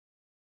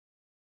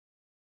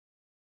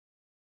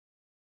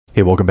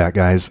Hey, welcome back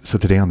guys. So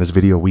today on this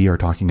video we are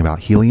talking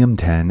about Helium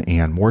 10,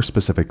 and more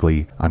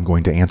specifically I'm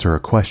going to answer a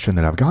question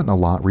that I've gotten a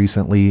lot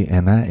recently,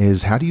 and that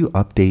is how do you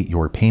update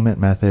your payment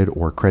method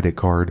or credit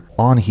card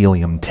on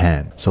Helium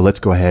 10? So let's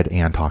go ahead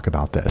and talk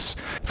about this.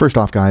 First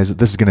off guys,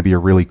 this is going to be a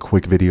really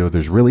quick video.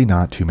 There's really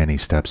not too many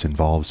steps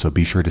involved, so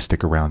be sure to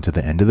stick around to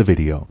the end of the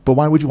video. But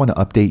why would you want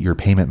to update your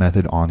payment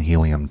method on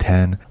Helium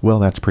 10? Well,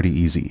 that's pretty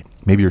easy.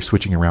 Maybe you're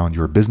switching around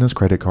your business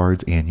credit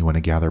cards and you want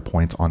to gather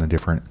points on a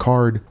different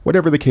card.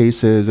 Whatever the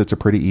case is, it's a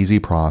pretty easy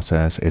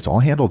process. It's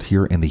all handled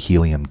here in the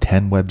Helium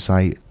 10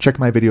 website. Check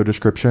my video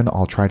description.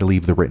 I'll try to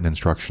leave the written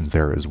instructions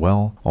there as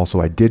well. Also,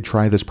 I did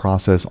try this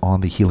process on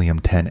the Helium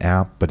 10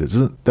 app, but it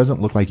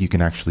doesn't look like you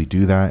can actually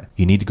do that.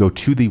 You need to go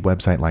to the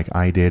website like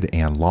I did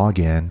and log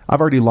in. I've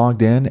already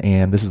logged in,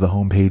 and this is the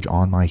homepage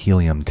on my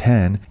Helium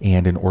 10.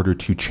 And in order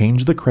to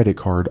change the credit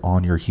card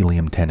on your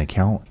Helium 10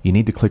 account, you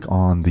need to click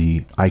on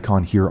the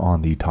icon here on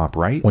the top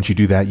right. Once you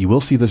do that, you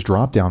will see this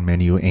drop down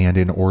menu, and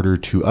in order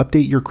to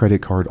update your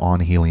credit card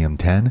on Helium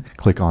 10,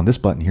 click on this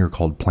button here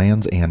called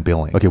Plans and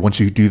Billing. Okay, once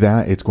you do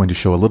that, it's going to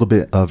show a little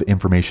bit of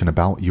information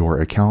about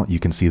your account. You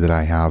can see that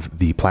I have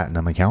the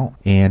Platinum account,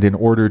 and in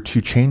order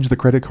to change the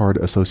credit card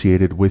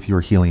associated with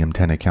your Helium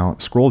 10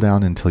 account, scroll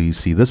down until you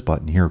see this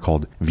button here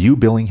called View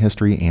Billing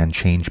History and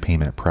Change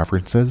Payment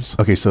Preferences.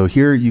 Okay, so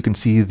here you can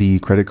see the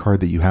credit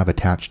card that you have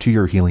attached to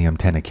your Helium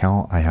 10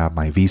 account. I have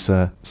my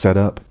Visa set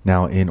up.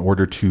 Now, in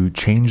order to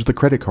change the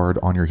credit card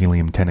on your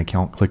Helium 10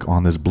 account, click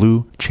on this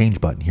blue change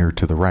button here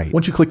to the right.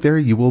 Once you click there,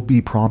 you will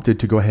be prompted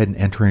to go ahead and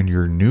enter in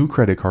your new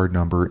credit card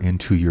number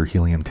into your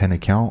Helium 10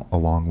 account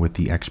along with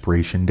the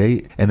expiration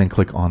date, and then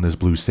click on this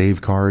blue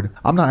save card.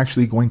 I'm not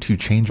actually going to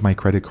change my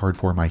credit card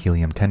for my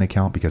Helium 10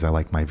 account because I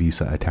like my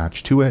Visa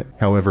attached to it.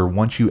 However,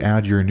 once you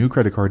add your new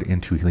credit card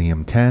into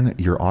Helium 10,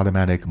 your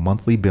automatic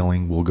monthly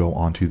billing will go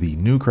onto the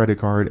new credit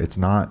card. It's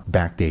not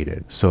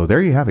backdated. So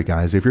there you have it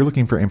guys. If you're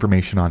looking for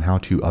information on how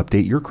to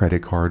update your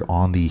credit card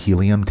on the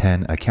Helium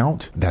 10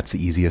 account, that's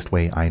the easiest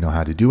way I know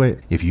how to do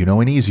it. If you know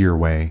an easier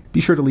way,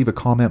 be sure to leave a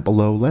comment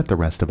below. Let the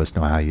rest of us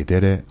know how you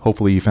did it.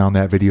 Hopefully you found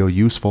that video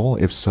useful.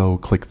 If so,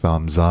 click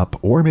thumbs up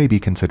or maybe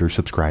consider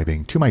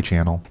subscribing to my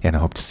channel, and I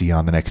hope to see you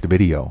on the next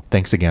video.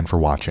 Thanks again for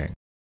watching.